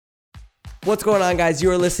What's going on, guys? You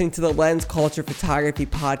are listening to the Lens Culture Photography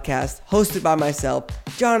Podcast, hosted by myself,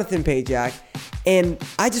 Jonathan Pajak. And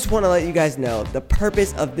I just want to let you guys know the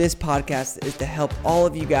purpose of this podcast is to help all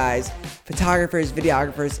of you guys, photographers,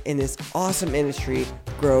 videographers in this awesome industry,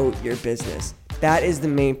 grow your business. That is the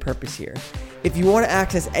main purpose here. If you want to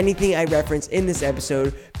access anything I reference in this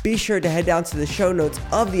episode, be sure to head down to the show notes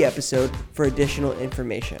of the episode for additional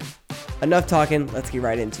information. Enough talking, let's get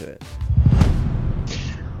right into it.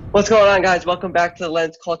 What's going on, guys? Welcome back to the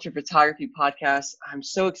Lens Culture Photography Podcast. I'm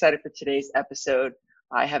so excited for today's episode.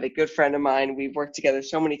 I have a good friend of mine. We've worked together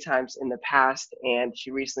so many times in the past, and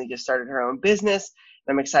she recently just started her own business.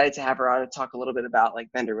 And I'm excited to have her on to talk a little bit about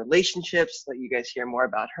vendor relationships, let you guys hear more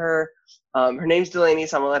about her. Her name's Delaney,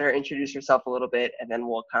 so I'm gonna let her introduce herself a little bit, and then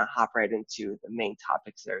we'll kind of hop right into the main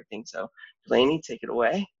topics and everything. So Delaney, take it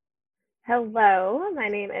away. Hello, my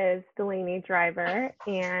name is Delaney Driver,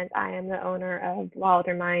 and I am the owner of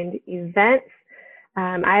Wildermind Events.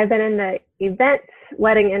 I have been in the events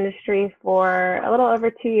wedding industry for a little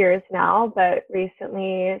over 2 years now, but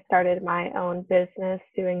recently started my own business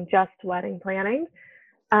doing just wedding planning.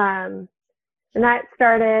 And that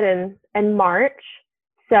started in March,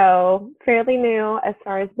 so fairly new as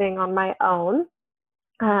far as being on my own.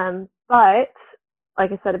 But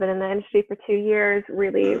like I said, I've been in the industry for 2 years,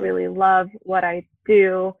 really love what I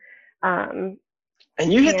do. And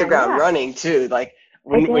you hit the ground running too. Like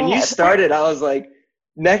when you started, I was like,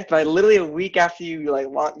 by literally a week after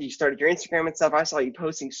you started your Instagram and stuff, I saw you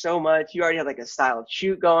posting so much. You already had a styled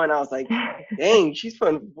shoot going. I was like, dang, she's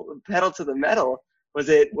putting pedal to the metal. Was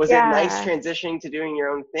it nice transitioning to doing your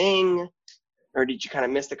own thing, or did you kind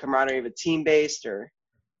of miss the camaraderie of a team-based, or?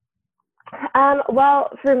 Well,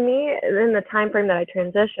 for me, in the time frame that I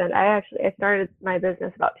transitioned, I started my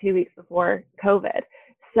business about 2 weeks before COVID.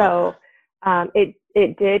 So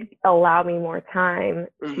it did allow me more time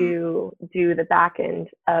to do the back end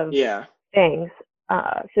of things.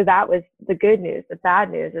 So that was the good news. The bad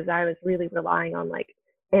news is I was really relying on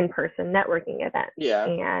in-person networking events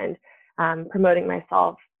and promoting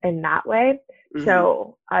myself in that way.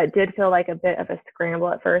 So it did feel like a bit of a scramble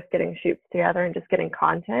at first, getting shoots together and just getting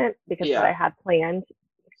content, because what I had planned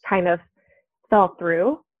kind of fell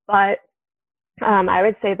through. But I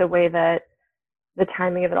would say the way that the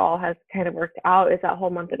timing of it all has kind of worked out is that whole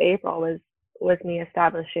month of April was me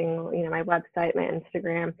establishing, my website, my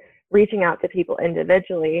Instagram, reaching out to people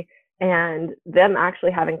individually, and them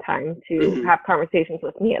actually having time to have conversations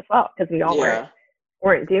with me as well, because we all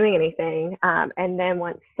weren't doing anything. And then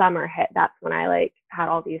once summer hit, that's when I had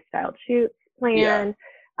all these styled shoots planned.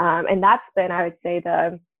 And that's been, I would say,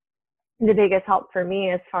 the biggest help for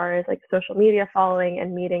me as far as social media following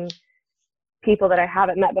and meeting people that I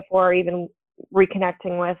haven't met before, or even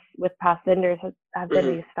reconnecting with past vendors have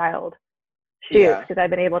been these styled shoots, because I've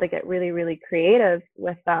been able to get really creative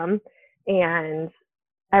with them, and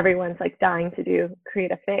everyone's dying to do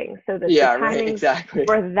creative things. So the timing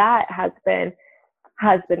for that has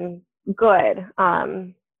been good.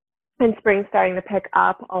 And spring's starting to pick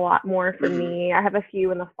up a lot more for me. I have a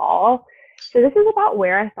few in the fall. So this is about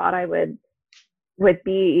where I thought I would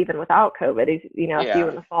be even without COVID, a few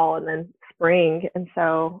in the fall and then spring. And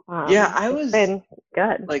so it's been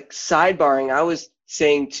good. Sidebarring, I was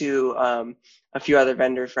saying to a few other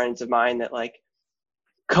vendor friends of mine that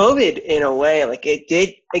COVID, in a way,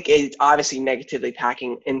 it's obviously negatively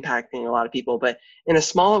impacting a lot of people, but in a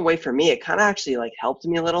smaller way for me, it kind of actually helped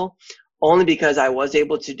me a little, only because I was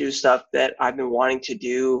able to do stuff that I've been wanting to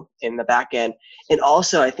do in the back end. And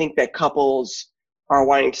also I think that couples are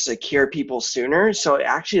wanting to secure people sooner. So it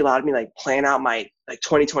actually allowed me plan out my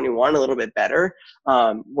 2021 a little bit better.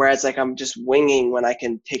 Whereas I'm just winging when I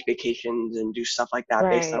can take vacations and do stuff like that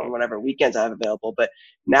based on whatever weekends I have available. But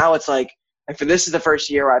now it's for this is the first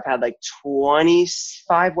year where I've had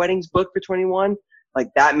 25 weddings booked for 21,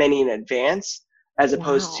 that many in advance, as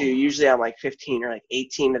opposed to usually I'm 15 or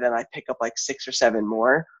 18, and then I pick up 6 or 7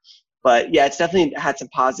 more. But yeah, it's definitely had some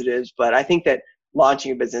positives. But I think that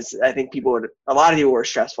launching a business, I think a lot of people were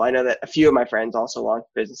stressful. I know that a few of my friends also launched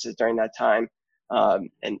businesses during that time.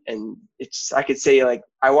 And it's, I could say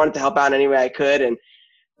I wanted to help out any way I could,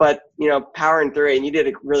 but powering through it, and you did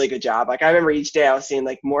a really good job. I remember each day I was seeing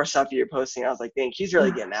more stuff you're posting. I was like, dang, she's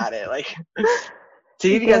really getting at it. To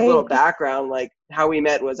give you guys a little background, how we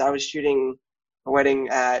met was I was shooting a wedding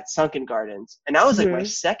at Sunken Gardens, and that was my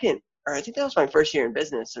second, or I think that was my first year in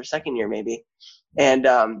business, or second year maybe. And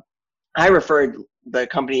I referred the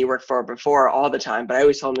company you worked for before all the time, but I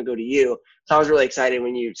always told them to go to you. So I was really excited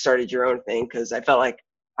when you started your own thing, because I felt like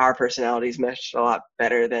our personalities meshed a lot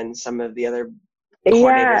better than some of the other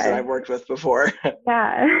coordinators that I've worked with before.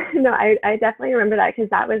 No, I definitely remember that, because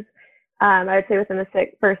that was I would say within the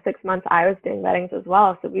first 6 months, I was doing weddings as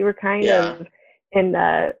well. So we were kind Yeah. of in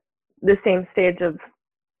the same stage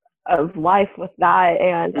of life with that.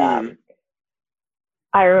 And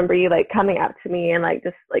I remember you like coming up to me and like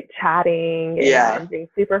just like chatting and being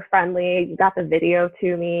super friendly. You got the video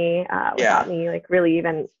to me without me like really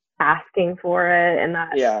even asking for it, and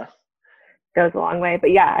that goes a long way.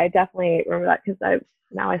 But yeah, I definitely remember that because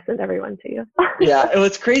now I send everyone to you. Yeah, it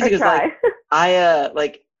was crazy because like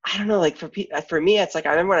I don't know, like for me, it's like I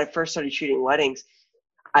remember when I first started shooting weddings,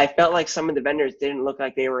 I felt like some of the vendors didn't look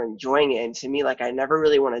like they were enjoying it, and to me, like I never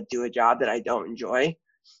really want to do a job that I don't enjoy.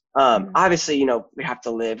 Obviously, you know, we have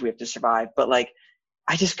to live, we have to survive, but like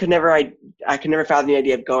I just could never fathom the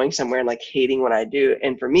idea of going somewhere and like hating what I do.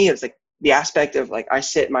 And for me, it was like the aspect of like I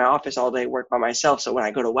sit in my office all day, work by myself. So when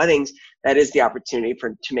I go to weddings, that is the opportunity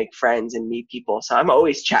to make friends and meet people. So I'm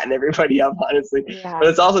always chatting everybody up, honestly. Yeah. But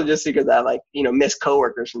it's also just because I like, you know, miss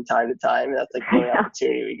coworkers from time to time. And that's like the only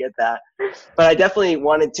opportunity we get that. But I definitely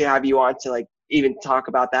wanted to have you on to like even talk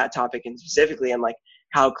about that topic and specifically and like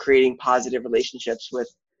how creating positive relationships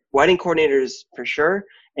with wedding coordinators for sure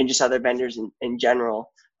and just other vendors in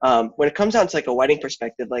general. When it comes down to like a wedding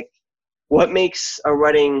perspective, like what makes a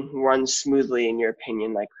wedding run smoothly in your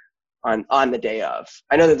opinion, like on the day of?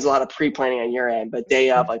 I know there's a lot of pre-planning on your end, but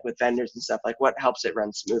day of, like with vendors and stuff, like what helps it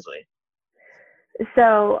run smoothly?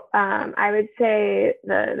 So I would say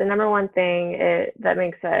the number one thing that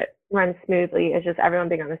makes it run smoothly is just everyone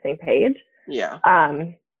being on the same page. Yeah.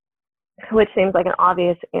 Which seems like an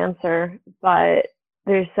obvious answer, but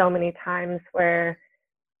there's so many times where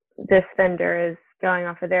this vendor is going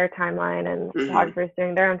off of their timeline and photographers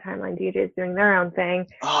doing their own timeline, DJs doing their own thing.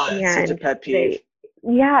 Oh, it's such a pet peeve.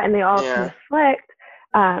 And they all conflict,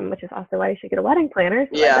 which is also why you should get a wedding planner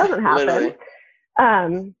so that doesn't happen.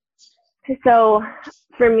 Literally. So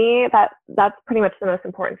for me, that's pretty much the most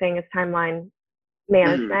important thing is timeline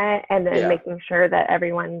management and then making sure that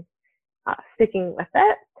everyone's sticking with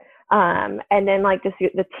it. And then like just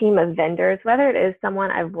the team of vendors, whether it is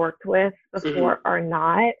someone I've worked with before or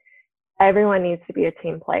not, everyone needs to be a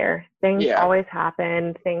team player. Things always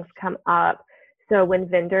happen, things come up. So when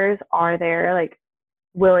vendors are there, like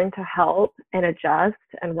willing to help and adjust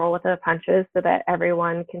and roll with the punches so that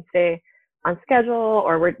everyone can stay on schedule,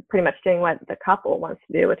 or we're pretty much doing what the couple wants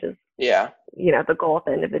to do, which is, you know, the goal at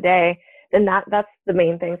the end of the day, then that's the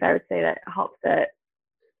main things I would say that helps it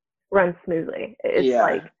run smoothly. It's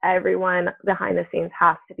like everyone behind the scenes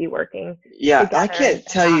has to be working. I can't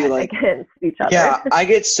tell you like against each other. I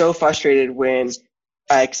get so frustrated when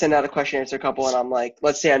I send out a question answer couple and I'm like,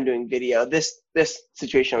 let's say I'm doing video. This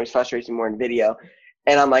situation always frustrates me more in video.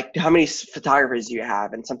 And I'm like, how many photographers do you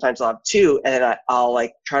have? And sometimes I'll have two, and then I'll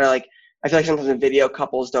like try to like, I feel like sometimes in video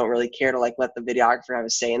couples don't really care to like let the videographer have a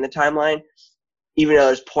say in the timeline, even though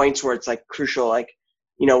there's points where it's like crucial. Like,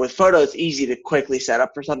 you know, with photo, it's easy to quickly set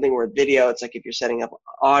up for something, where video, it's like if you're setting up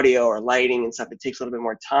audio or lighting and stuff, it takes a little bit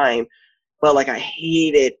more time. But like, I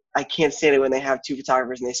hate it. I can't stand it when they have two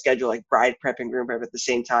photographers and they schedule like bride prep and groom prep at the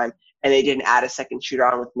same time, and they didn't add a second shooter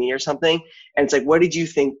on with me or something. And it's like, what did you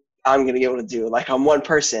think I'm going to be able to do? Like, I'm one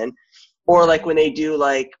person. Or like when they do,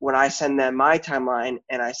 like when I send them my timeline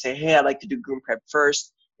and I say, hey, I'd like to do groom prep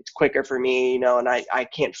first. It's quicker for me, you know, and I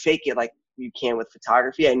can't fake it like you can with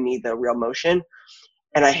photography. I need the real motion.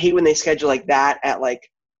 And I hate when they schedule like that at like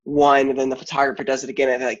 1, and then the photographer does it again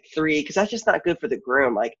at like 3, because that's just not good for the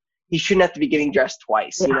groom. Like, he shouldn't have to be getting dressed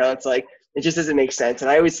twice. You know, it's like, it just doesn't make sense.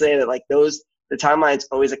 And I always say that like the timeline's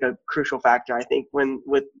always like a crucial factor, I think, when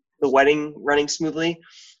with the wedding running smoothly.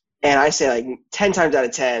 And I say like 10 times out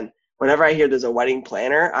of 10, whenever I hear there's a wedding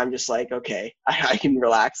planner, I'm just like, okay, I can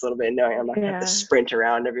relax a little bit knowing I'm not going to have to sprint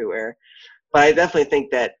around everywhere. But I definitely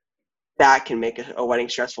think that can make a wedding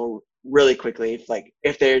stressful really quickly.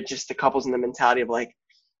 If they're just the couples in the mentality of like,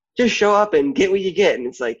 just show up and get what you get. And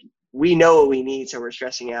it's like, we know what we need, so we're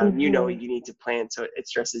stressing out. And you know what you need to plan, so it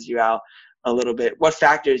stresses you out a little bit. What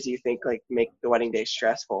factors do you think like make the wedding day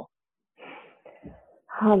stressful?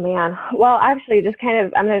 Oh man. Well, actually, just kind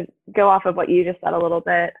of, I'm going to go off of what you just said a little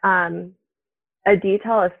bit. A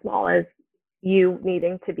detail as small as you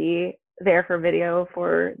needing to be there for video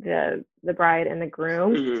for the bride and the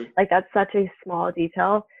groom, like that's such a small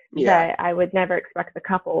detail that I would never expect the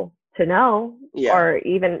couple to know, or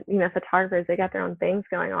even, you know, photographers, they got their own things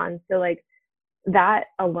going on. So like that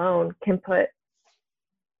alone can put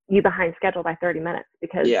you behind schedule by 30 minutes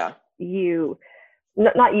because you,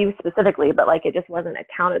 not you specifically, but like it just wasn't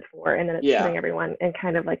accounted for. And then it's putting everyone in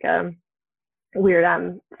kind of like a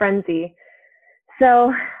weird frenzy.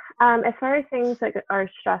 So as far as things that are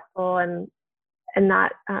stressful and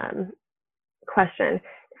that question,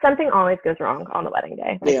 something always goes wrong on the wedding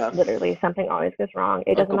day. Like, Yeah. literally, something always goes wrong.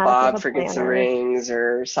 It doesn't Uncle matter if you Bob have a forgets the planner. rings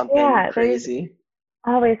or something Yeah, there's crazy.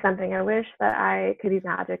 always something. I wish that I could use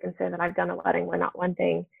magic and say that I've done a wedding where not one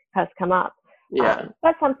thing has come up. Yeah.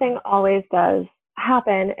 But something always does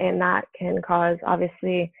happen, and that can cause,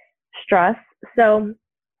 obviously, stress. So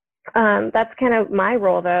that's kind of my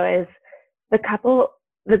role, though, is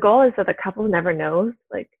the goal is that the couple never knows,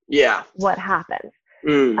 like, Yeah. what happens.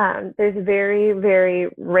 Mm. There's very, very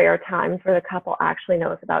rare times where the couple actually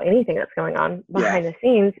knows about anything that's going on behind the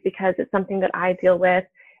scenes, because it's something that I deal with,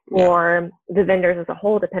 or the vendors as a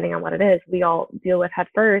whole, depending on what it is, we all deal with head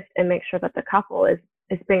first and make sure that the couple is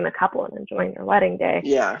being the couple and enjoying their wedding day.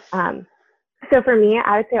 Yeah. So for me,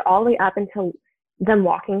 I would say all the way up until them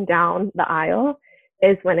walking down the aisle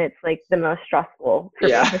is when it's like the most stressful for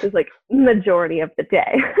me, which is like majority of the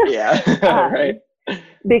day. Yeah. Right.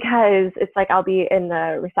 Because it's like I'll be in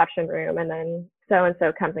the reception room, and then so and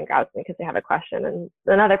so comes and grabs me because they have a question, and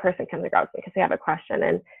another person comes and grabs me because they have a question,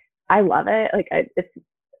 and I love it. Like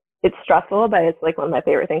it's stressful, but it's like one of my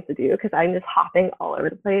favorite things to do, because I'm just hopping all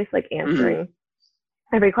over the place, like answering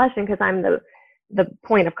every question, because I'm the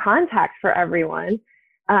point of contact for everyone.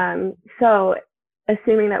 So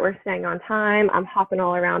assuming that we're staying on time, I'm hopping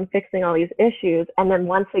all around fixing all these issues, and then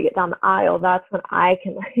once we get down the aisle, that's when I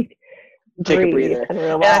can like take a breather and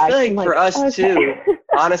relax. And I feel like for us okay. too,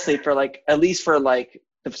 honestly, for like at least for like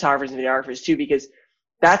the photographers and videographers too, because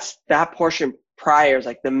that portion prior is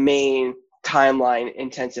like the main timeline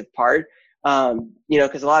intensive part.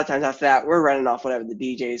 Because a lot of times after that we're running off whatever the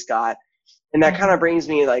DJ's got, and that kind of brings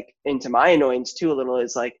me like into my annoyance too a little.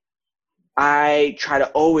 Is like I try to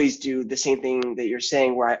always do the same thing that you're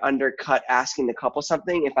saying, where I undercut asking the couple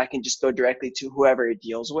something if I can just go directly to whoever it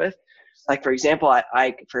deals with. Like, for example,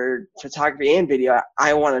 I for photography and video,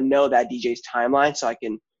 I want to know that DJ's timeline so I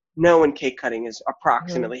can know when cake cutting is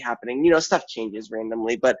approximately happening. Stuff changes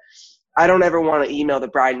randomly, but I don't ever want to email the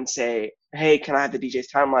bride and say, hey, can I have the DJ's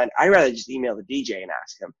timeline? I'd rather just email the DJ and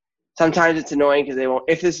ask him. Sometimes it's annoying because they won't,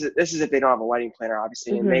 if this is if they don't have a wedding planner,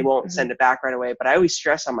 obviously, and they won't send it back right away. But I always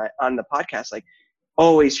stress on the podcast, like,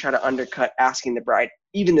 always try to undercut asking the bride,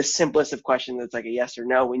 even the simplest of questions that's like a yes or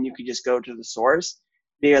no, when you could just go to the source.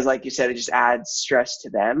 Because like you said, it just adds stress to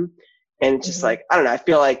them. And it's just like, I don't know, I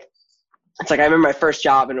feel like it's like I remember my first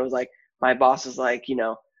job, and it was like my boss was like,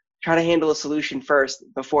 try to handle a solution first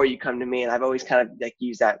before you come to me. And I've always kind of like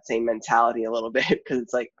used that same mentality a little bit, because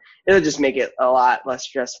it's like it'll just make it a lot less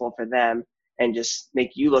stressful for them and just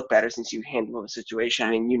make you look better since you handle the situation.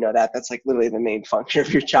 I mean, that's like literally the main function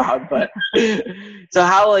of your job. But so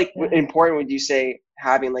how like important would you say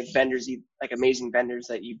having like vendors, like amazing vendors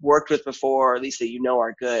that you've worked with before, or at least that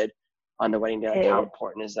are good on the wedding day? Like, how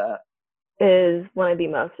important is that? Is one of the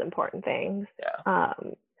most important things. Yeah.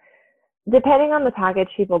 Depending on the package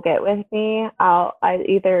people get with me,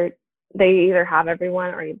 they either have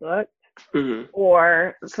everyone already booked,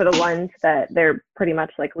 or for the ones that they're pretty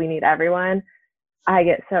much like, we need everyone, I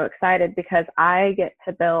get so excited because I get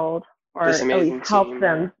to build, or at least help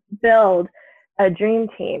them build a dream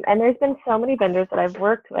team. And there's been so many vendors that I've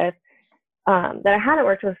worked with that I hadn't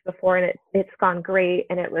worked with before, and it's gone great,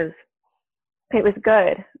 and it was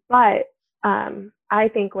good. But I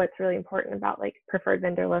think what's really important about like preferred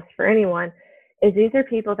vendor lists for anyone is these are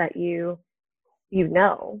people that you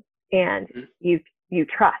and you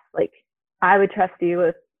trust. Like, I would trust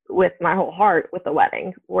you with my whole heart with the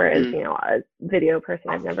wedding, whereas a video person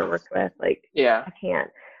I've never worked with, like, I can't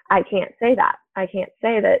say that. I can't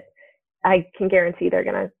say that I can guarantee they're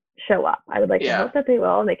gonna show up. I would like to hope that they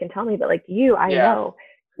will, and they can tell me, but like I know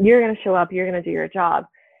you're gonna show up, you're gonna do your job,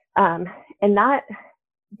 and that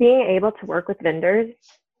being able to work with vendors,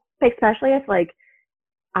 especially if like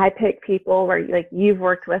I pick people where like you've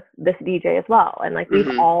worked with this DJ as well, and like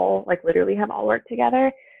we've all like literally have all worked together,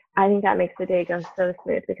 I think that makes the day go so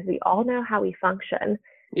smooth, because we all know how we function.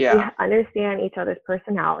 We understand each other's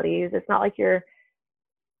personalities. It's not like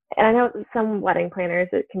and I know some wedding planners,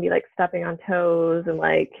 it can be like stepping on toes, and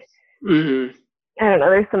like I don't know,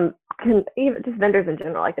 there's even just vendors in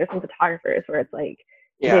general, like there's some photographers where it's like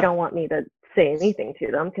they don't want me to say anything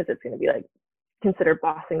to them because it's going to be like considered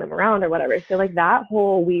bossing them around or whatever. So like that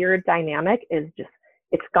whole weird dynamic is just,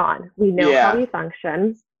 it's gone. We know how we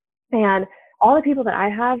function, and all the people that I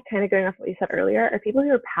have, kind of going off what you said earlier, are people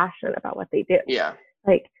who are passionate about what they do.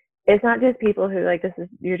 Like, it's not just people who like,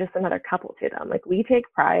 you're just another couple to them. Like, we take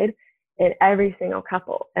pride in every single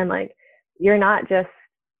couple, and like, you're not just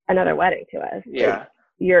another wedding to us. Like,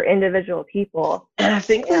 you're individual people. And I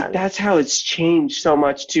think like that's how it's changed so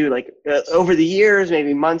much too. Like over the years,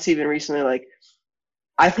 maybe months, even recently, like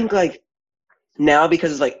I think like now,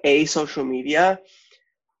 because it's like social media,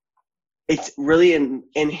 it's really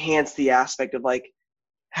enhanced the aspect of like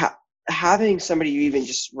having somebody you even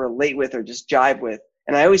just relate with or just jive with.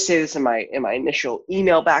 And I always say this in my initial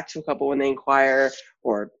email back to a couple when they inquire,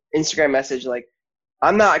 or Instagram message, like,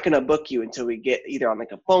 I'm not going to book you until we get either on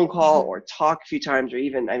like a phone call or talk a few times, or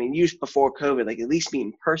even, I mean, use before COVID, like at least meet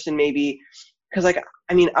in person maybe. Cause like,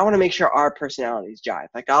 I mean, I want to make sure our personalities jive.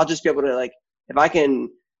 Like I'll just be able to like, if I can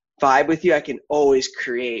vibe with you, I can always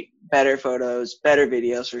create better photos, better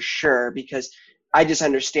videos for sure, because I just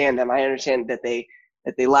understand them. I understand that they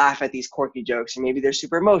laugh at these quirky jokes and maybe they're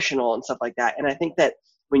super emotional and stuff like that. And I think that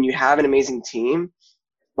when you have an amazing team,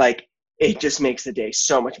 like it just makes the day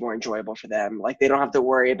so much more enjoyable for them. Like they don't have to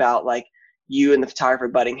worry about like you and the photographer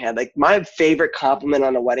butting head. Like my favorite compliment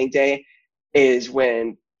on a wedding day is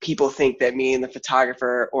when people think that me and the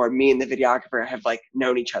photographer or me and the videographer have like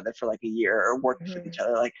known each other for like a year or worked with each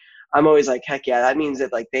other. Like I'm always like, heck yeah, that means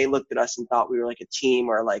that like they looked at us and thought we were like a team,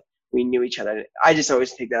 or like we knew each other. I just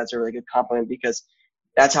always think that's a really good compliment, because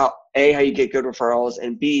that's how you get good referrals,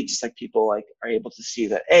 and B, just like people like are able to see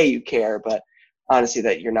that you care, but honestly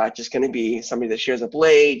that you're not just going to be somebody that shows up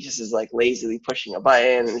late, just is like lazily pushing a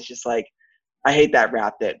button. And it's just like, I hate that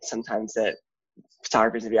rap that sometimes that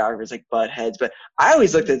photographers and videographers like butt heads. But I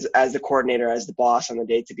always looked at as the coordinator, as the boss on the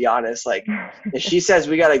day, to be honest. Like if she says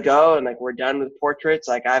we got to go and like we're done with portraits,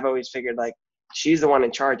 like I've always figured like she's the one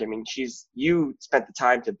in charge. I mean, you spent the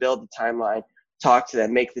time to build the timeline, talk to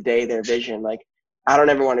them, make the day their vision. Like I don't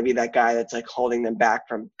ever want to be that guy that's like holding them back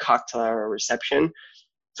from cocktail or reception.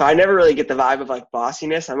 So I never really get the vibe of like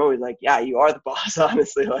bossiness. I'm always like, yeah, you are the boss,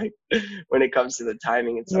 honestly, like when it comes to the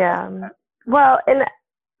timing and stuff. Yeah. Like that. Well, and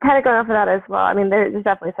kind of going off of that as well, I mean, there's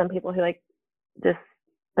definitely some people who like just,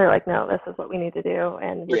 they're like, no, this is what we need to do,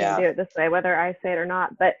 and we're going to do it this way, whether I say it or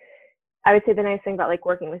not. But I would say the nice thing about like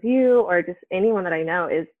working with you or just anyone that I know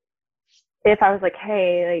is if I was like,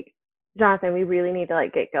 hey, like, Jonathan, we really need to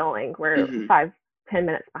like get going. We're 5-10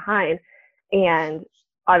 minutes behind. And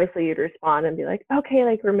obviously you'd respond and be like, okay,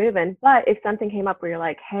 like we're moving. But if something came up where you're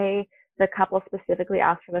like, hey, the couple specifically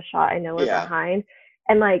asked for the shot, I know we're behind.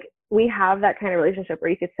 And like, we have that kind of relationship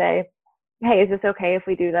where you could say, hey, is this okay if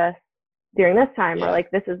we do this during this time? Or like,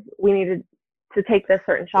 we needed to take this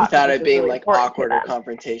certain shot. Without it being really like awkward or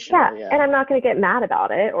confrontational. Yeah. And I'm not going to get mad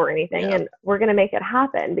about it or anything. And we're going to make it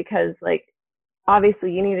happen, because like,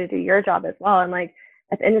 obviously you need to do your job as well. And like,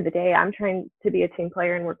 at the end of the day, I'm trying to be a team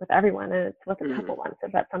player and work with everyone, and it's what the couple wants.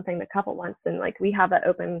 If that's something the couple wants, then like we have that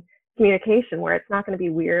open communication where it's not going to be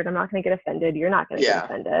weird. I'm not going to get offended. You're not going to get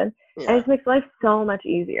offended. And it just makes life so much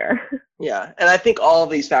easier. Yeah. And I think all of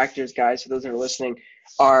these factors, guys, for those that are listening,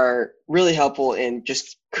 are really helpful in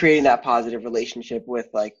just creating that positive relationship with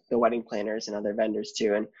like the wedding planners and other vendors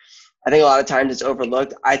too. And I think a lot of times it's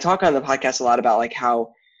overlooked. I talk on the podcast a lot about like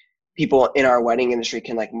how people in our wedding industry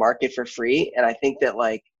can like market for free. And I think that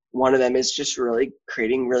like one of them is just really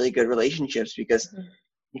creating really good relationships, because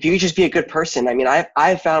if you just be a good person, I mean,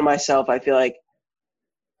 I've found myself, I feel like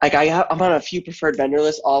I'm on a few preferred vendor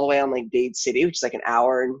lists all the way on like Dade City, which is like an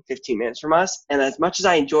hour and 15 minutes from us. And as much as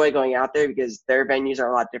I enjoy going out there because their venues are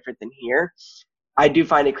a lot different than here, I do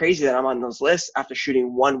find it crazy that I'm on those lists after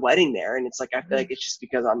shooting one wedding there. And it's like, I feel like it's just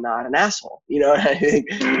because I'm not an asshole, you know? I think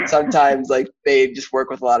sometimes like they just work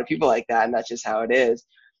with a lot of people like that, and that's just how it is.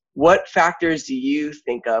 What factors do you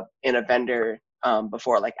think of in a vendor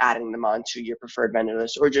before like adding them onto your preferred vendor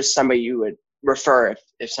list, or just somebody you would refer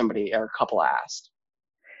if somebody or a couple asked?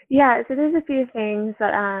 Yeah, so there's a few things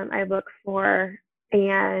that I look for.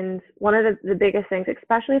 And one of the biggest things,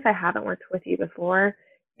 especially if I haven't worked with you before,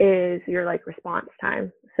 is your like response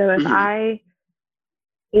time. So if I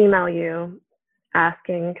email you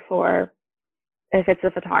asking for, if it's a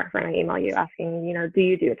photographer and I email you asking, you know, do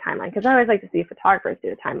you do a timeline? Because I always like to see photographers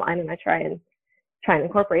do a timeline, and I try and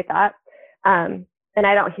incorporate that. And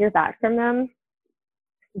I don't hear back from them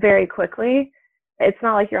very quickly. It's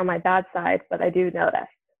not like you're on my bad side, but I do notice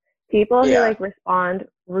people who like respond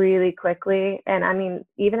really quickly. And I mean,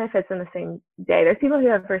 even if it's in the same day, there's people who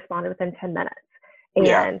have responded within 10 minutes.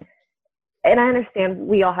 And I understand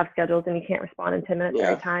we all have schedules and you can't respond in 10 minutes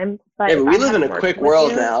every time. But we live in a quick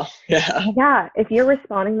world now. Yeah. If you're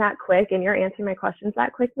responding that quick and you're answering my questions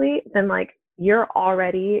that quickly, then like you're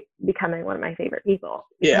already becoming one of my favorite people.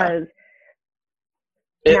 Because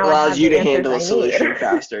it allows you to handle a solution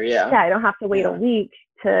faster. I don't have to wait a week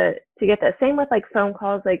to get this. Same with like phone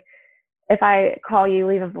calls. Like if I call you,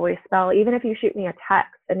 leave a voicemail, even if you shoot me a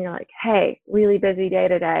text and you're like, hey, really busy day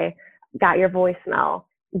today, got your voicemail,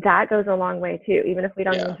 that goes a long way too, even if we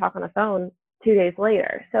don't even talk on the phone 2 days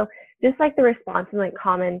later. So just like the response and like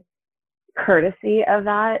common courtesy of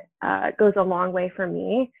that goes a long way for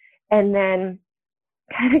me. And then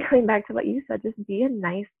kind of going back to what you said, just be a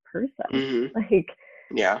nice person. Mm-hmm. Like,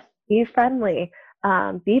 yeah, be friendly,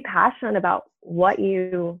 be passionate about what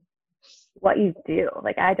you do.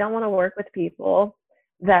 Like, I don't want to work with people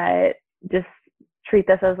that just treat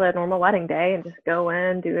this as a normal wedding day and just go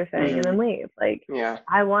in, do their thing, and then leave. Like, yeah,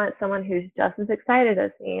 I want someone who's just as excited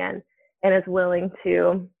as me and is willing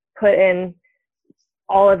to put in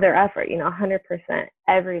all of their effort, 100%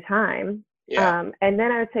 every time. yeah, And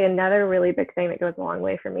then I would say another really big thing that goes a long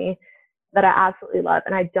way for me that I absolutely love,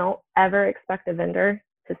 and I don't ever expect a vendor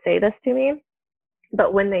to say this to me,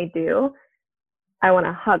 but when they do, I want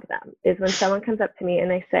to hug them, is when someone comes up to me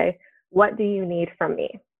and they say, what do you need from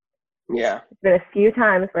me? yeah, It's been a few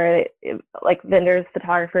times where like vendors,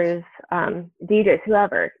 photographers, DJs,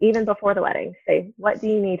 whoever, even before the wedding, say, what do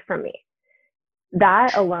you need from me?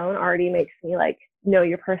 That alone already makes me like know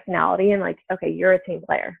your personality and like, okay, you're a team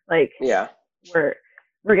player. Like, yeah. we're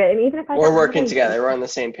getting, even if We're working together. We're on the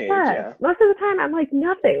same page. Yeah. Most of the time I'm like,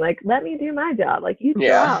 nothing. Like, let me do my job. Like, you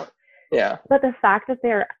chill out. Yeah. But the fact that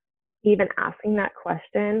they're even asking that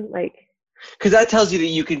question, like, because that tells you that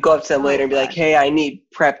you could go up to them later and be like, hey, I need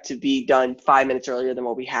prep to be done 5 minutes earlier than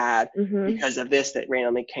what we had because of this that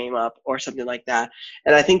randomly came up or something like that.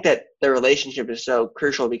 And I think that the relationship is so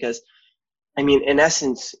crucial because, I mean, in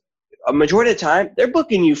essence, a majority of the time, they're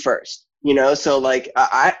booking you first, So, like,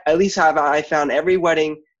 I found every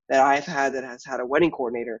wedding that I've had that has had a wedding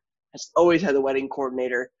coordinator has always had the wedding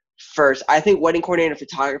coordinator first. I think wedding coordinator and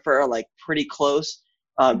photographer are, like, pretty close.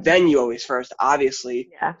 Venue always first, obviously.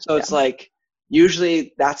 Yeah. So it's like,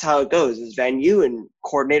 usually that's how it goes, is venue and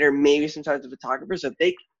coordinator, maybe sometimes the photographer. So if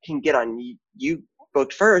they can get on you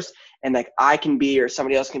booked first, and like I can be or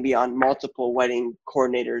somebody else can be on multiple wedding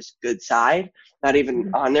coordinators' good side, not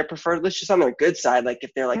even on their preferred list, just on their good side. Like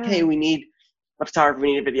if they're like, hey, we need a photographer,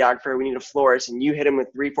 we need a videographer, we need a florist, and you hit them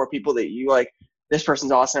with 3-4 people that you like, this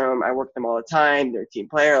person's awesome, I work with them all the time, they're a team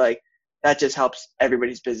player, like that just helps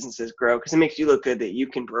everybody's businesses grow because it makes you look good that you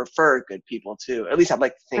can refer good people too. At least I'd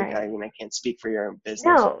like to think. Right. I mean, I can't speak for your own business.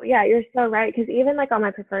 No, yeah, you're so right. Because even like on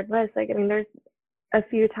my preferred list, like, I mean, there's a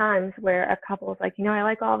few times where a couple is like, I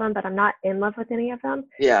like all of them, but I'm not in love with any of them.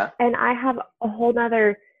 Yeah. And I have a whole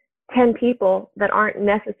nother 10 people that aren't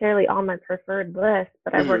necessarily on my preferred list,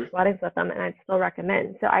 but I've worked weddings with them and I'd still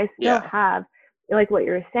recommend. So I still have, like what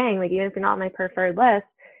you were saying, like even if you're not on my preferred list,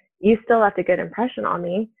 you still left a good impression on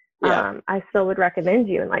me. Yeah. I still would recommend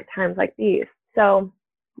you in like times like these. So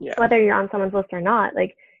whether you're on someone's list or not,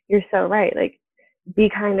 like you're so right. Like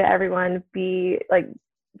be kind to everyone, be like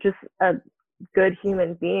just a good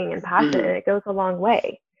human being and passionate, and it goes a long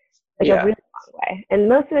way, like a really long way. And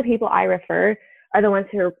most of the people I refer are the ones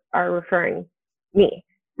who are referring me.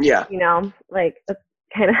 Yeah. Like that's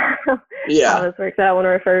kind of how this works. I don't want to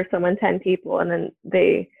refer someone 10 people and then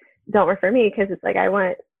they don't refer me because it's like I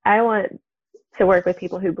want to work with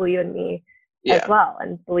people who believe in me as well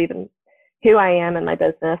and believe in who I am and my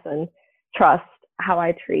business and trust how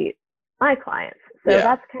I treat my clients. So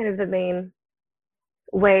that's kind of the main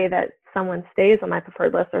way that someone stays on my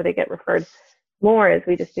preferred list or they get referred more is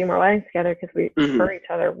we just do more weddings together because we refer each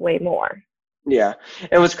other way more. Yeah.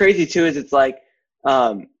 And what's crazy too is it's like,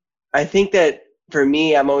 I think that for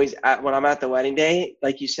me, I'm always when I'm at the wedding day,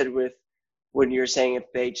 like you said with when you're saying if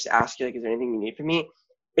they just ask you like, is there anything you need from me?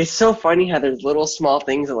 It's so funny how there's little small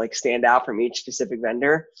things that like stand out from each specific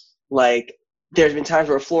vendor. Like there's been times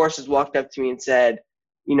where a florist has walked up to me and said,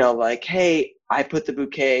 like, hey, I put the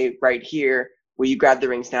bouquet right here. Will you grab the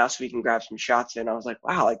rings now so we can grab some shots in? I was like,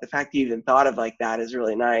 wow, like the fact that you even thought of like that is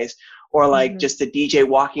really nice. Or like just a DJ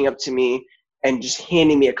walking up to me and just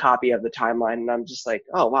handing me a copy of the timeline. And I'm just like,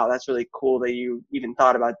 oh, wow, that's really cool that you even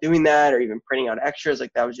thought about doing that or even printing out extras.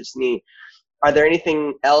 Like that was just neat. Are there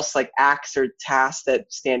anything else like acts or tasks that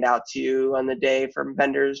stand out to you on the day from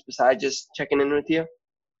vendors besides just checking in with you?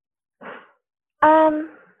 I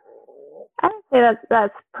would say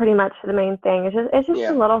that's pretty much the main thing. It's just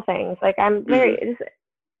the little things. Like I'm very just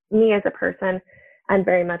me as a person. I'm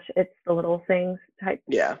very much it's the little things type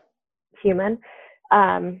human.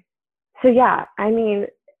 So yeah, I mean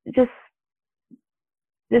just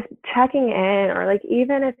checking in, or like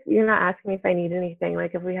even if you're not asking me if I need anything,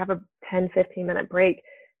 like if we have a 10-15 minute break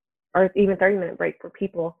or even 30-minute break where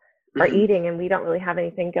people are eating and we don't really have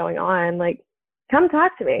anything going on, like come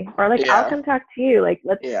talk to me, or like I'll come talk to you, like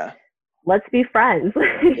let's be friends.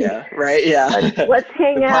 Let's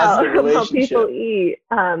hang out while people eat.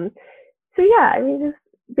 So yeah, I mean just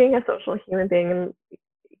being a social human being, and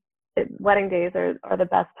wedding days are the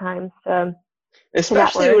best times to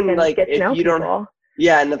especially when like if you people. don't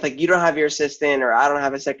and if like you don't have your assistant or I don't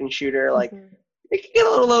have a second shooter, like it can get a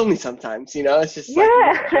little lonely sometimes, it's just like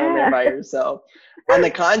you're just chilling there by yourself. On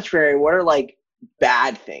the contrary, what are like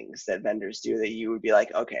bad things that vendors do that you would be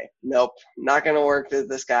like, okay, nope, not going to work with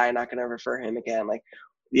this guy, not going to refer him again? Like,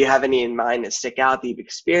 do you have any in mind that stick out that you've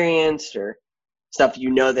experienced, or stuff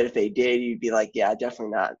that if they did, you'd be like, yeah,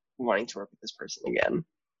 definitely not wanting to work with this person again?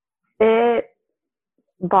 It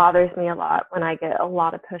bothers me a lot when I get a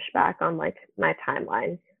lot of pushback on like my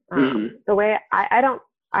timeline. The way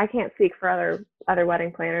I can't speak for other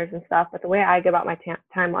wedding planners and stuff, but the way I go about my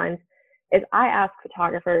timelines is I ask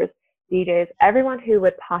photographers, DJs, everyone who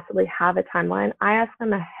would possibly have a timeline, I ask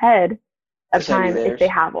them ahead of time if they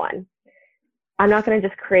have one. I'm not going to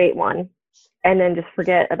just create one and then just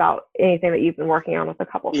forget about anything that you've been working on with a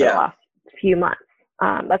couple for the last few months.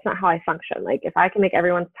 That's not how I function. Like, if I can make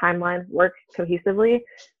everyone's timeline work cohesively,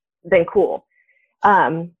 then cool.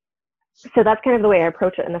 So that's kind of the way I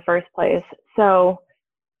approach it in the first place. So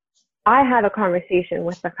I have a conversation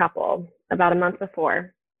with the couple about a month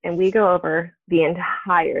before, and we go over the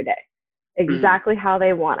entire day, exactly how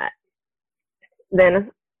they want it.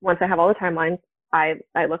 Then once I have all the timelines, I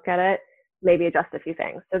look at it, maybe adjust a few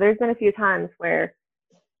things. So there's been a few times where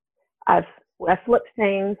I flipped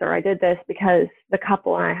things, or I did this because the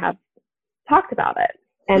couple and I have talked about it.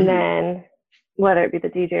 And then whether it be the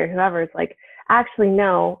DJ or whoever, it's like, actually,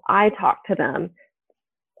 no, I talked to them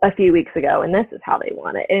a few weeks ago and this is how they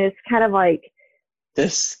want it. And it's kind of like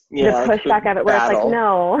this, the pushback of it where it's like,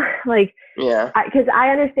 no, like, because I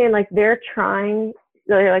understand, like, they're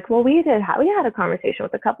like, well, we had a conversation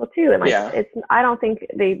with a couple too. And like, I don't think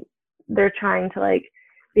they're trying to like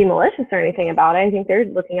be malicious or anything about it. I think they're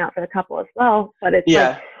looking out for the couple as well, but it's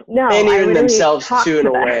like, no, and even themselves too in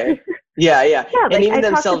a way. And like, even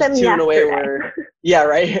themselves too in a way where,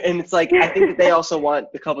 right. And it's like, I think that they also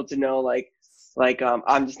want the couple to know, like,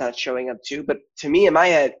 I'm just not showing up too. But to me, in my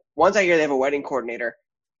head, once I hear they have a wedding coordinator,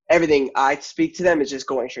 everything I speak to them is just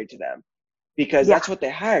going straight to them, because that's what they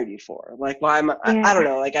hired you for. Like, why I don't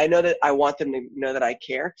know. Like, I know that I want them to know that I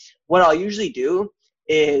care. What I'll usually do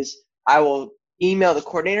is I will email the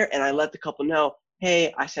coordinator and I let the couple know,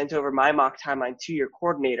 hey, I sent over my mock timeline to your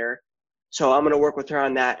coordinator, so I'm going to work with her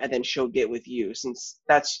on that, and then she'll get with you, since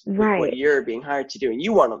that's what you're being hired to do, and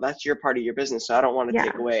you want to, that's your part of your business. So I don't want to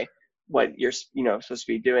take away what you're supposed to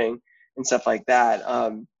be doing and stuff like that.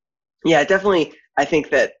 Definitely. I think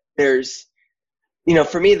that there's,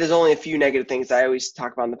 for me, there's only a few negative things I always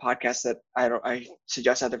talk about on the podcast that I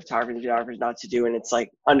suggest other photographers and videographers not to do, and it's like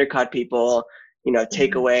undercut people,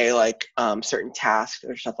 take away like certain tasks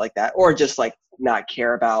or stuff like that, or just like not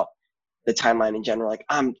care about the timeline in general. Like,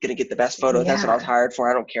 I'm gonna get the best photos. That's what I was hired for.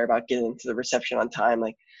 I don't care about getting to the reception on time.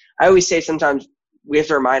 Like, I always say, sometimes we have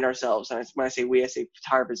to remind ourselves, and when I say we, I say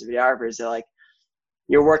photographers and videographers, that like,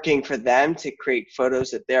 you're working for them to create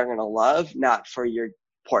photos that they're gonna love, not for your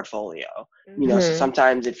portfolio. So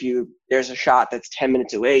sometimes if there's a shot that's 10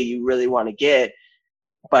 minutes away you really want to get,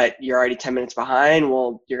 but you're already 10 minutes behind,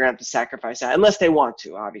 well, you're gonna have to sacrifice that, unless they want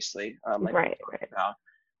to, obviously.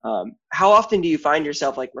 How often do you find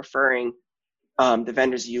yourself like referring the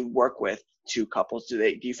vendors you work with to couples?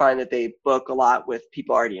 Do you find that they book a lot with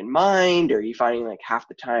people already in mind, or are you finding like half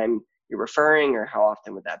the time you're referring, or how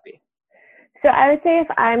often would that be? So I would say if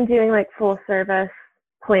I'm doing like full service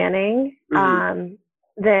planning,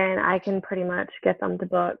 then I can pretty much get them to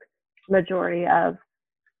book majority of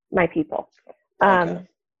my people.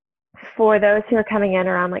 For those who are coming in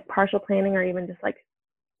around like partial planning, or even just like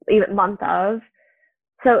even month of,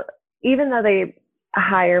 so even though they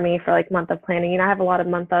hire me for like month of planning, I have a lot of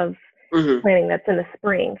month of planning that's in the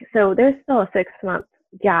spring. So there's still a 6-month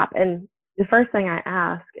gap. And the first thing I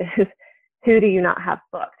ask is, who do you not have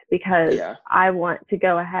booked? Because I want to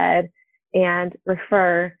go ahead and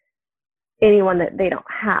refer anyone that they don't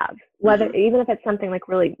have, whether even if it's something like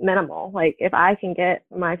really minimal. Like, if I can get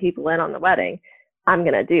my people in on the wedding, I'm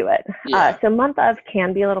gonna do it. So month of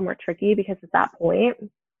can be a little more tricky, because at that point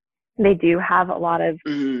they do have a lot of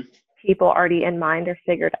people already in mind or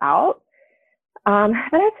figured out. But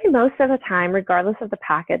I'd say most of the time, regardless of the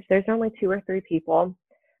package, there's only 2 or 3 people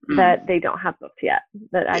that they don't have booked yet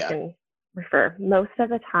that I can refer. Most of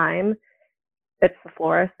the time it's the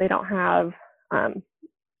florist. They don't have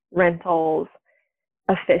rentals,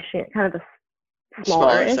 efficient, kind of the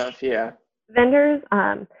smaller stuff. Vendors.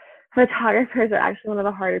 Photographers are actually one of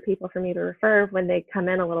the harder people for me to refer when they come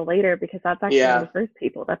in a little later, because that's actually one of the first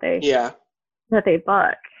people that they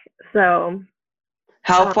book. So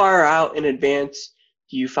how far out in advance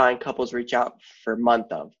do you find couples reach out for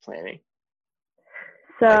month of planning?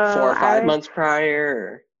 So like 4 or 5 months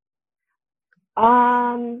prior,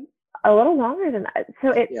 or? A little longer than that.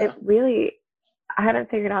 So it really, I haven't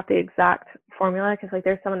figured out the exact formula because like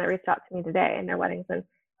there's someone that reached out to me today and their wedding's in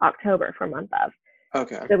October for month of.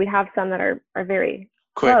 Okay. So we have some that are very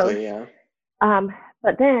close. Quickly, yeah.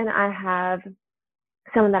 But then I have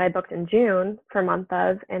someone that I booked in June for month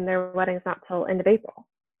of, and their wedding's not till end of April.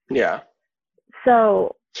 Yeah.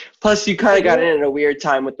 So plus you kind of got in at a weird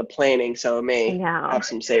time with the planning, so it may have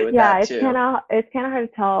some say with that too. It's kind of hard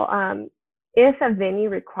to tell. If a venue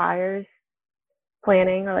requires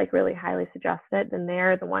planning or like really highly suggest it, then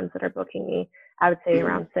they're the ones that are booking me, I would say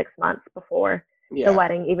around 6 months before the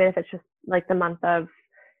wedding, even if it's just like the month of,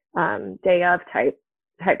 day of type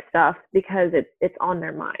stuff, because it's on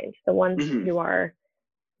their mind. The ones who are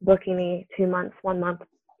booking me 2 months, 1 month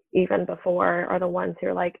even before are the ones who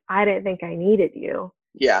are like, I didn't think I needed you.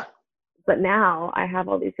 Yeah. But now I have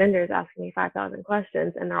all these vendors asking me 5,000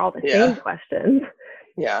 questions, and they're all the same questions.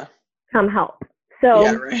 Yeah. Come help. So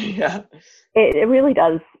it really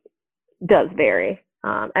does vary.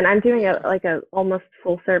 And I'm doing a almost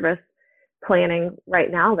full service planning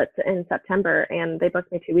right now that's in September, and they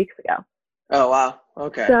booked me 2 weeks ago. Oh, wow.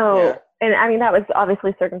 Okay. So, and I mean, that was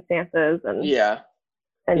obviously circumstances and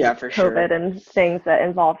for COVID sure. and things that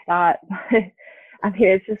involved that. But I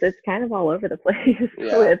mean, it's kind of all over the place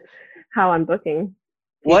with how I'm booking.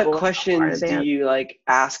 What questions do you like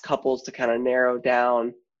ask couples to kind of narrow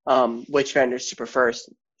down which vendors to prefer,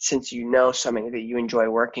 since you know so many that you enjoy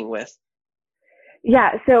working with?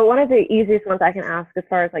 Yeah, so one of the easiest ones I can ask as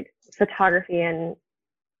far as like photography and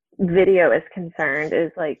video is concerned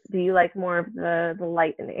is like, do you like more of the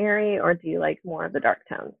light and airy, or do you like more of the dark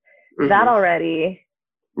tones? That already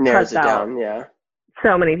narrows it down. Yeah.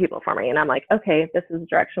 So many people for me, and I'm like, okay, this is the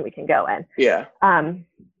direction we can go in. Yeah.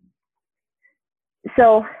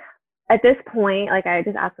 So at this point, like I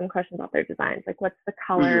just ask them questions about their designs, like what's the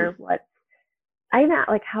color, I'm not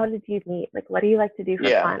like, how did you meet? Like, what do you like to do for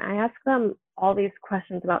fun? I ask them all these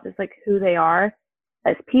questions about just like who they are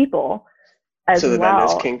as people as well. So the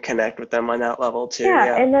vendors can connect with them on that level too.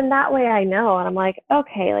 Yeah. And then that way I know, and I'm like,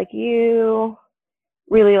 okay, like you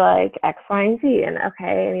really like X, Y, and Z, and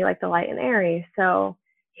okay, and you like the light and airy. So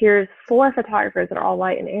here's 4 photographers that are all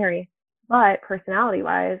light and airy, but personality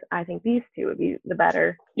wise, I think these 2 would be the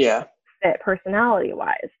better fit personality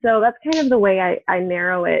wise. So that's kind of the way I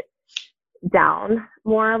narrow it down,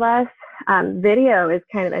 more or less. Video is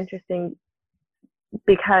kind of interesting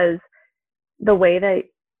because the way that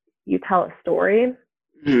you tell a story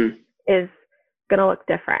is gonna look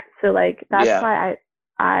different. So like that's why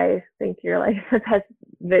I think you're like the best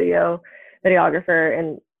videographer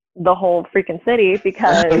in the whole freaking city,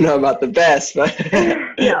 because I don't know about the best, but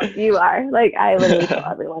no, you are. Like I literally tell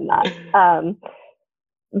everyone that.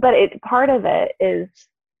 But part of it is,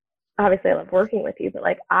 obviously I love working with you, but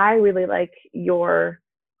like I really like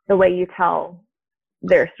the way you tell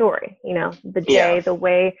their story, you know, the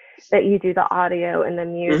way that you do the audio and the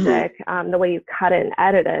music, the way you cut it and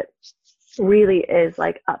edit it really is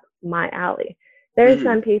like up my alley. There's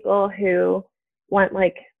some people who want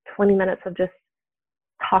like 20 minutes of just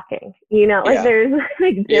talking, you know, like there's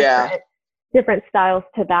like different styles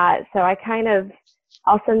to that. So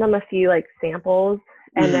I'll send them a few like samples,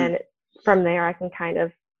 and then from there I can kind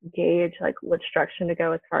of gauge like which direction to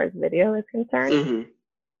go as far as video is concerned.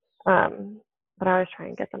 But I always try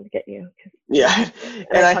and get them to get you.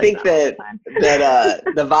 And I think that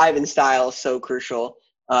the vibe and style is so crucial.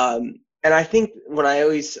 And I think when I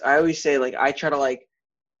always say, like, I try to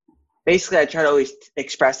always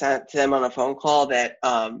express that to them on a phone call, that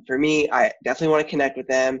for me, I definitely want to connect with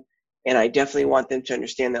them, and I definitely want them to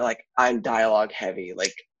understand that, like, I'm dialogue heavy.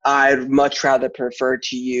 Like, I'd much rather prefer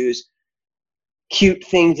to use cute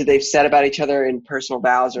things that they've said about each other in personal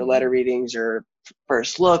vows or letter readings or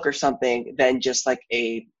first look or something than just like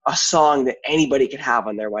a song that anybody could have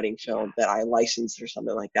on their wedding film that I licensed or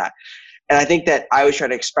something like that. And I think that I always try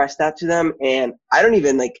to express that to them. And I don't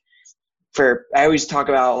even I always talk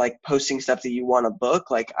about like posting stuff that you want to book.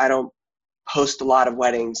 Like, I don't post a lot of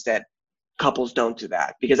weddings that couples don't do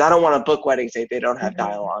that, because I don't want to book weddings if they don't have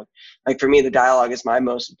dialogue. Like, for me, the dialogue is my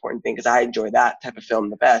most important thing, because I enjoy that type of film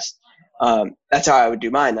the best. That's how I would do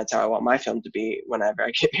mine. That's how I want my film to be whenever I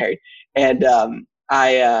get married. And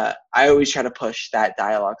I always try to push that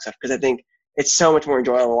dialogue stuff, because I think it's so much more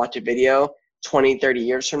enjoyable to watch a video 20, 30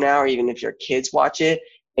 years from now, or even if your kids watch it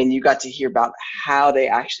and you got to hear about how they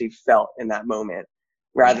actually felt in that moment,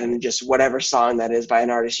 rather than just whatever song that is by an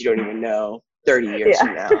artist you don't even know 30 years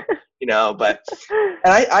from now, you know. But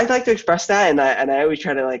and I like to express that, and I always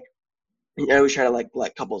try to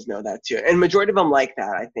let couples know that too. And majority of them like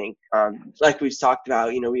that, I think. Like we've talked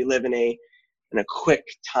about, you know, we live in a quick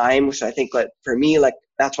time, which I think, like, for me, like,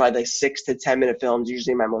 that's why the 6 to 10 minute films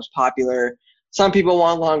usually my most popular. some people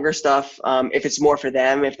want longer stuff. If it's more for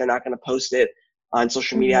them, if they're not going to post it on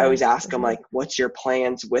social media, I always ask them, like, what's your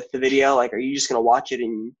plans with the video? Like, are you just going to watch it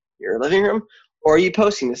in your living room, or are you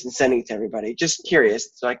posting this and sending it to everybody? Just curious,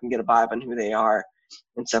 so I can get a vibe on who they are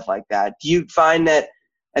and stuff like that. Do you find that,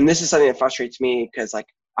 and this is something that frustrates me because, like,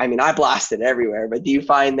 I mean, I blast it everywhere, but do you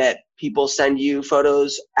find that people send you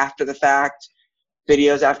photos after the fact,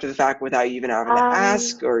 videos after the fact without you even having to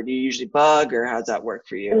ask, or do you usually bug, or how does that work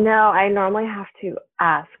for you? No, I normally have to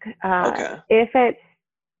ask. Okay. If it's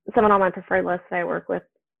someone on my preferred list that I work with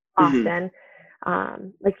often,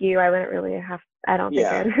 like you, I wouldn't really have, I don't think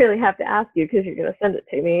I'd really have to ask you because you're going to send it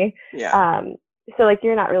to me. Yeah. So like,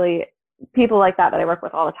 you're not really, people like that I work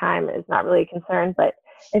with all the time is not really a concern, but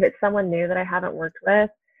if it's someone new that I haven't worked with,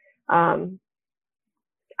 I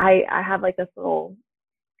have like this little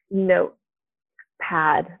notepad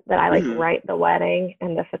that I like write the wedding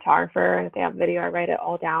and the photographer, and if they have video, I write it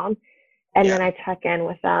all down. And then I check in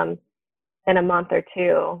with them in a month or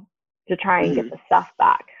two to try and get the stuff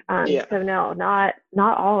back. So no, not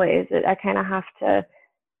always. I kind of have to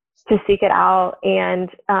seek it out. And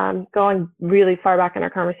going really far back in our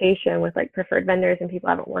conversation with like preferred vendors and people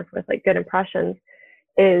I haven't worked with, like good impressions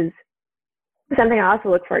is something I also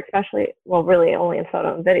look for, especially, well, really only in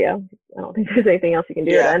photo and video. I don't think there's anything else you can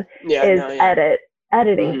do then,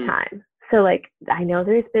 editing time. So like, I know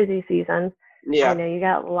there's busy seasons. I know you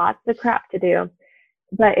got lots of crap to do,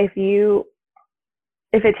 but if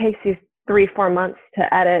it takes you 3-4 months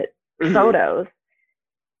to edit photos,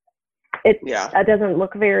 that doesn't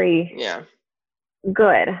look very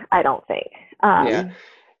good, I don't think. And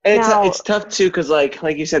it's tough too, because like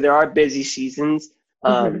you said, there are busy seasons.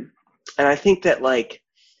 And I think that, like,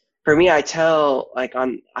 for me, I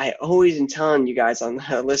always am telling you guys on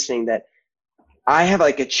listening that I have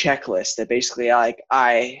like a checklist that basically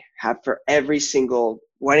I have for every single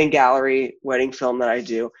wedding gallery, wedding film that I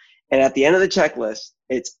do. And at the end of the checklist,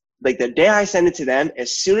 it's like the day I send it to them,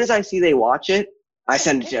 as soon as I see they watch it, I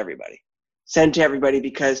send it to everybody.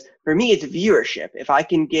 Because for me, it's viewership. If I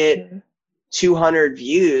can get 200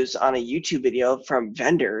 views on a YouTube video from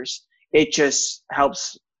vendors, it just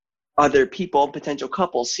helps other people, potential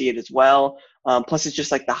couples, see it as well. Plus, it's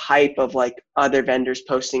just like the hype of like other vendors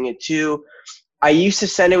posting it too. I used to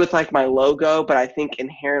send it with like my logo, but I think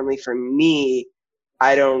inherently for me,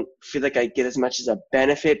 I don't feel like I get as much as a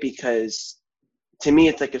benefit, because to me,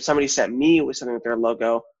 it's like if somebody sent me with something with their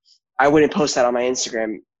logo, I wouldn't post that on my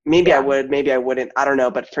Instagram. Maybe I would, maybe I wouldn't. I don't know.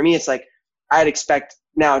 But for me, it's like I'd expect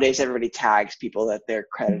nowadays everybody tags people that they're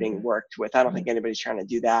crediting worked with. I don't think anybody's trying to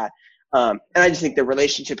do that. And I just think the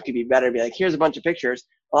relationship could be better. Be like, here's a bunch of pictures.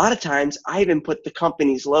 A lot of times I even put the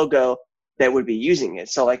company's logo that would be using it.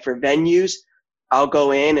 So like for venues, I'll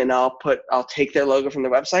go in and I'll take their logo from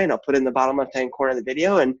their website and I'll put it in the bottom left-hand corner of the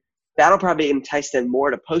video, and that'll probably entice them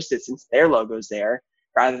more to post it since their logo's there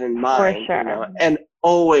rather than mine. For sure. You know? And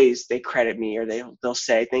always they credit me, or they'll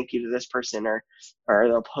say thank you to this person, or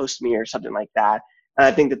they'll post me or something like that. And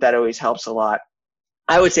I think that always helps a lot.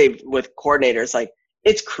 I would say with coordinators, like,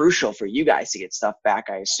 it's crucial for you guys to get stuff back,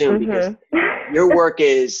 I assume, because your work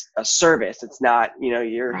is a service. It's not,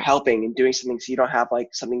 you're helping and doing something, so you don't have like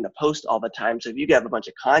something to post all the time. So if you have a bunch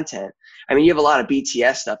of content, I mean, you have a lot of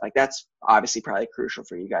BTS stuff, like that's obviously probably crucial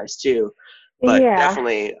for you guys too. But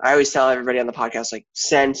definitely, I always tell everybody on the podcast, like,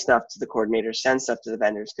 send stuff to the coordinators, send stuff to the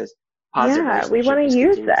vendors, because positive we want to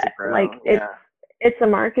use that. Like, it's a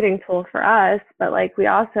marketing tool for us, but like we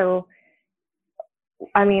also,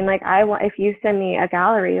 I mean, like, if you send me a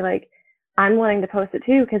gallery, like, I'm wanting to post it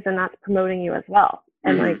too, because then that's promoting you as well.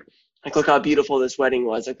 And like, look how beautiful this wedding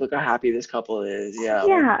was. Like, look how happy this couple is.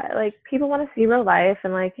 Like people want to see real life,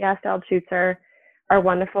 and like, styled shoots are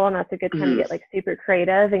wonderful, and that's a good time to get like super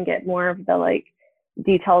creative and get more of the like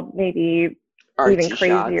detailed, maybe artsy, even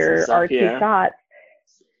crazier artsy shots.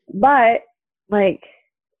 But like,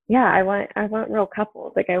 I want real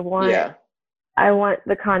couples. Like, I want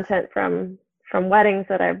the content from weddings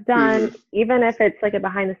that I've done, even if it's like a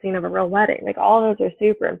behind the scene of a real wedding. Like, all those are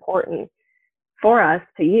super important for us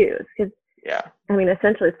to use, because I mean,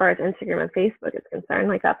 essentially, as far as Instagram and Facebook is concerned,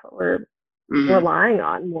 like, that's what we're relying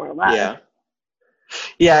on, more or less.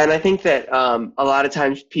 And I think that a lot of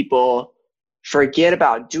times people forget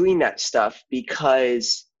about doing that stuff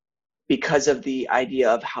because of the idea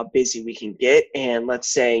of how busy we can get. And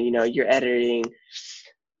let's say, you're editing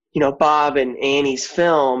Bob and Annie's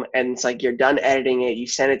film, and it's like you're done editing it, you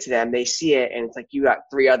send it to them, they see it, and it's like you got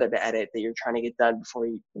 3 other to edit that you're trying to get done before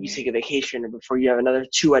you take a vacation, or before you have another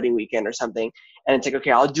 2 wedding weekend or something. And it's like,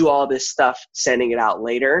 okay, I'll do all this stuff, sending it out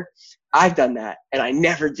later. I've done that, and I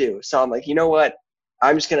never do. So I'm like, you know what?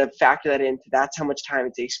 I'm just going to factor that into that's how much time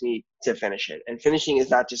it takes me to finish it. And finishing is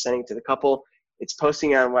not just sending it to the couple. It's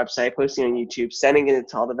posting it on a website, posting on YouTube, sending it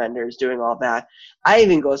to all the vendors, doing all that. I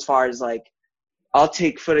even go as far as like, I'll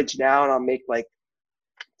take footage now and I'll make like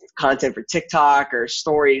content for TikTok or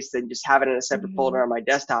stories, then just have it in a separate folder on my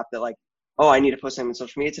desktop that like, oh, I need to post something on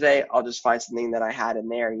social media today. I'll just find something that I had in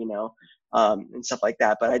there, you know, and stuff like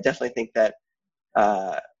that. But I definitely think that,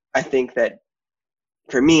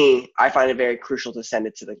 for me, I find it very crucial to send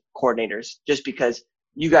it to the coordinators just because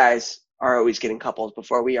you guys are always getting couples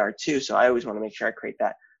before we are too. So I always want to make sure I create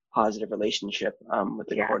that positive relationship with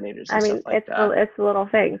the coordinators and stuff like that. It's the little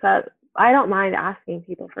things that I don't mind asking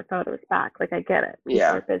people for photos back. Like, I get it. People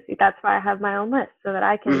are busy. That's why I have my own list so that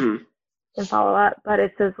I can follow up. But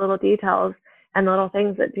it's those little details and little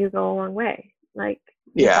things that do go a long way. Like,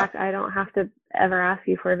 the fact I don't have to ever ask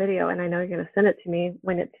you for a video and I know you're going to send it to me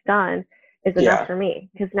when it's done is enough for me.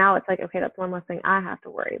 Because now it's like, okay, that's one less thing I have to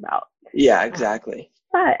worry about. Yeah, exactly.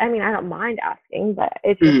 But, I mean, I don't mind asking, but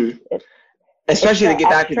it's just, especially to get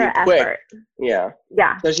back with you quick. Effort. Yeah.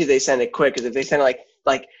 Especially if they send it quick, because if they send it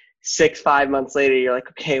like 5 months later, you're like,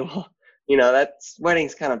 okay, well, you know, that's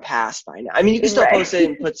wedding's kind of past by now. I mean, you can still post it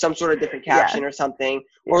and put some sort of different caption or something,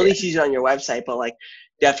 or at least use it on your website. But like,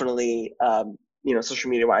 definitely, you know, social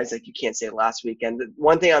media wise, like you can't say last weekend. The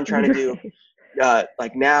one thing I'm trying to do,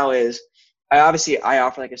 like now is, I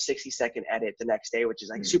offer like a 60-second edit the next day, which is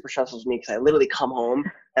like super stressful for me because I literally come home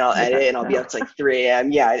and I'll edit and I'll be up to like 3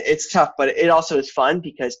 a.m. Yeah, it's tough, but it also is fun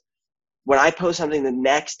because when I post something the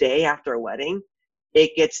next day after a wedding,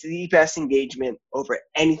 it gets the best engagement over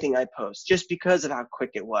anything I post just because of how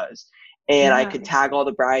quick it was. And I could tag all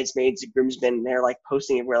the bridesmaids and groomsmen and they're like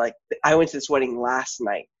posting it where like, I went to this wedding last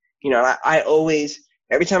night. You know, I always,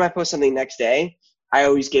 every time I post something next day, I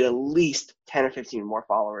always get at least 10 or 15 more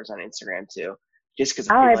followers on Instagram too, just because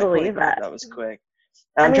I believe that was quick.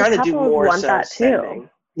 And I'm trying to do more want that sending. Too.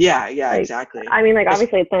 Yeah, like, exactly. I mean, like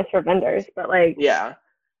obviously it's nice for vendors, but like,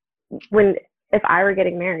 if I were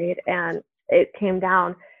getting married and it came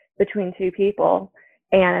down between two people,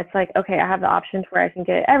 and it's like, okay, I have the options where I can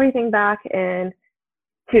get everything back in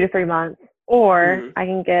 2 to 3 months, or I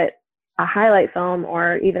can get a highlight film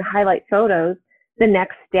or even highlight photos the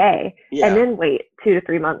next day and then wait 2 to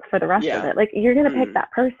 3 months for the rest of it. Like, you're going to pick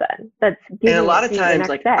that person that's giving. And a lot of times,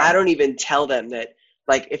 like, I don't even tell them that,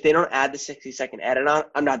 like, if they don't add the 60-second edit on,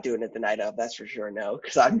 I'm not doing it the night of, that's for sure. No,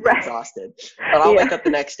 because I'm exhausted. But I'll wake up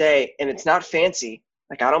the next day and it's not fancy.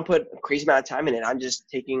 Like, I don't put a crazy amount of time in it. I'm just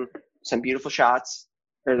taking some beautiful shots.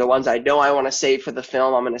 They're the ones I know I want to save for the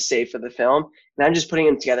film. I'm going to save for the film. And I'm just putting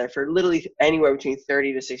them together for literally anywhere between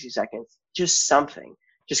 30 to 60 seconds. Just something.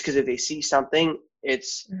 Just because if they see something,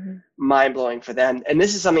 it's mind-blowing for them. And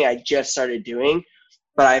this is something I just started doing,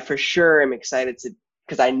 but I for sure am excited to,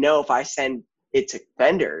 because I know if I send it to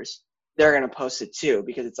vendors, they're going to post it too,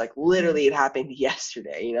 because it's like literally it happened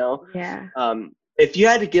yesterday, you know? Yeah. If you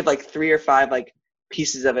had to give like 3 or 5 like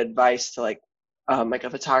pieces of advice to like a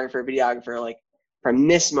photographer, videographer, like from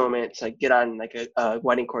this moment to like get on like a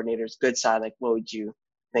wedding coordinator's good side, like what would you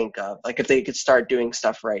think of? Like if they could start doing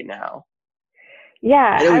stuff right now?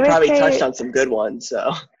 Yeah, I know we probably touched on some good ones,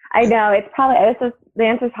 so. I know it's probably the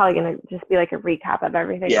answer is probably going to just be like a recap of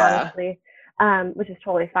everything, honestly, which is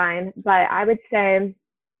totally fine. But I would say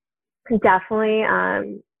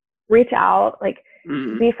definitely reach out, like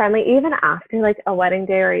be friendly, even after like a wedding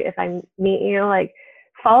day, or if I meet you, like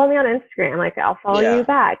follow me on Instagram, like I'll follow you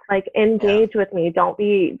back, like engage with me. Don't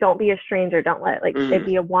be a stranger. Don't let like it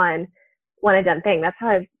be a one and done thing. That's how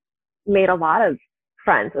I've made a lot of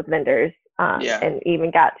friends with vendors. And even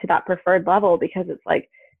got to that preferred level, because it's like,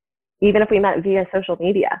 even if we met via social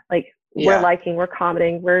media, like we're liking, we're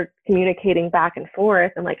commenting, we're communicating back and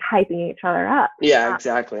forth and like hyping each other up. Yeah,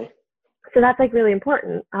 exactly. So that's like really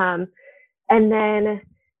important. And then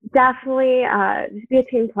definitely just be a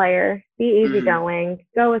team player, be easygoing,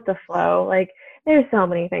 go with the flow. Like there's so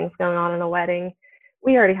many things going on in a wedding.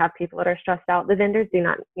 We already have people that are stressed out. The vendors do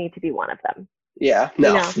not need to be one of them. Yeah,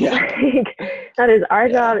 no. You know? That is our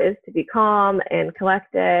job, is to be calm and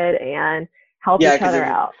collected and help each other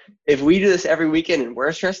out. If we do this every weekend and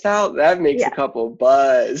we're stressed out, that makes a couple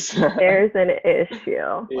buzz. There's an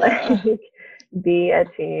issue. Like, be a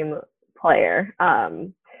team player.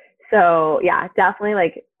 So yeah, definitely,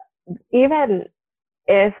 like, even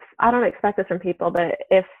if I don't expect this from people, but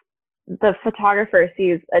if the photographer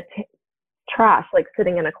sees trash like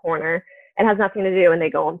sitting in a corner and has nothing to do, and they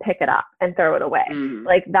go and pick it up and throw it away.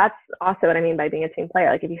 Like that's also what I mean by being a team player.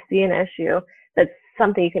 Like if you see an issue that's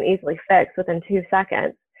something you can easily fix within 2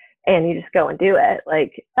 seconds and you just go and do it,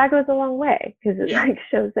 like that goes a long way, because it like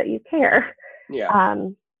shows that you care.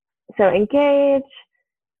 So engage,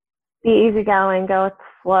 be easygoing, go with the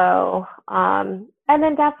flow. And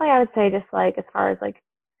then definitely I would say just like as far as like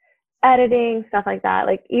editing, stuff like that,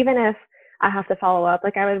 like even if I have to follow up,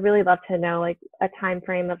 like I would really love to know like a time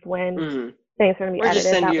frame of when things are going to be or edited. Just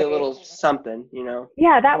send that you way, a little something, you know?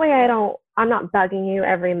 Yeah, that way I'm not bugging you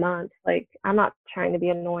every month. Like I'm not trying to be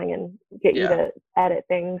annoying and get you to edit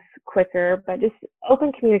things quicker, but just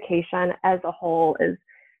open communication as a whole is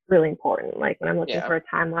really important. Like when I'm looking for a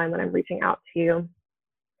timeline, when I'm reaching out to you,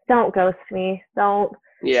 don't ghost me. Don't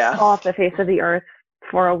fall off the face of the earth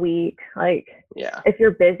for a week. Like if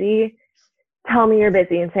you're busy, tell me you're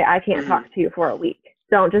busy and say, I can't talk to you for a week.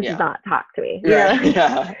 Don't just not talk to me.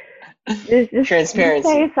 Yeah. Just transparency.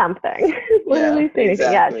 Say something. Literally say anything.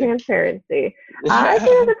 Exactly. Yeah, transparency. I think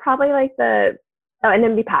those are probably like and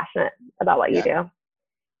then be passionate about what you do.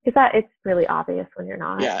 Because it's really obvious when you're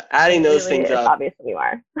not. Yeah, adding those things up. Obvious when you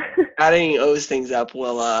are. Adding those things up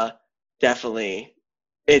will definitely.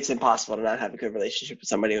 It's impossible to not have a good relationship with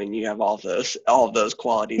somebody when you have all of those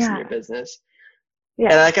qualities in your business.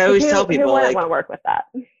 Yeah, and like I always tell people, who wouldn't want to work with that?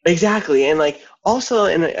 Exactly, and like also,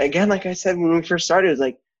 and again, like I said when we first started, it was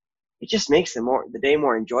like it just makes the day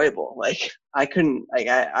more enjoyable. Like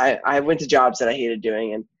I went to jobs that I hated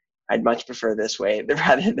doing, and I'd much prefer this way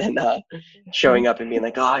rather than showing up and being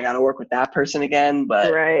like, oh, I got to work with that person again.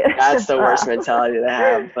 But that's the worst mentality to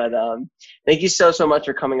have. But thank you so much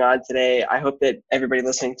for coming on today. I hope that everybody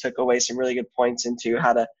listening took away some really good points into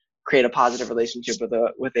how to create a positive relationship with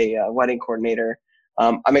a wedding coordinator.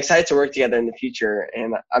 I'm excited to work together in the future,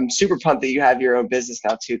 and I'm super pumped that you have your own business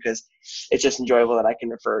now too, because it's just enjoyable that I can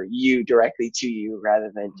refer you directly to you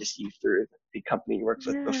rather than just you through the company you worked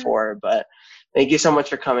with before. But thank you so much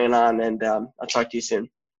for coming on, and I'll talk to you soon.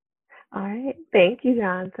 All right. Thank you,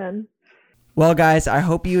 Jonathan. Well, guys, I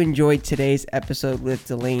hope you enjoyed today's episode with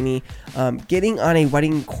Delaney. Getting on a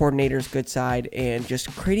wedding coordinator's good side and just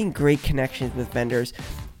creating great connections with vendors.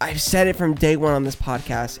 I've said it from day one on this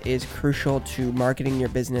podcast, is crucial to marketing your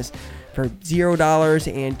business for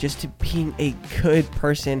 $0 and just to being a good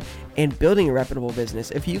person and building a reputable business.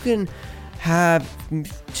 If you can have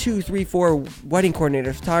 2, 3, 4 wedding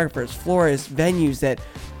coordinators, photographers, florists, venues that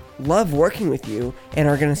love working with you and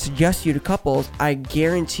are going to suggest you to couples, I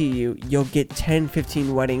guarantee you'll get 10,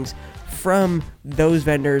 15 weddings from those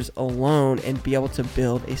vendors alone and be able to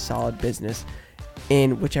build a solid business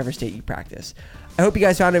in whichever state you practice. I hope you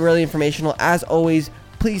guys found it really informational. As always,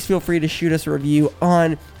 please feel free to shoot us a review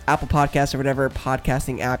on Apple Podcasts or whatever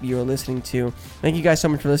podcasting app you are listening to. Thank you guys so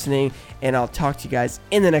much for listening, and I'll talk to you guys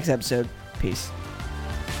in the next episode. Peace.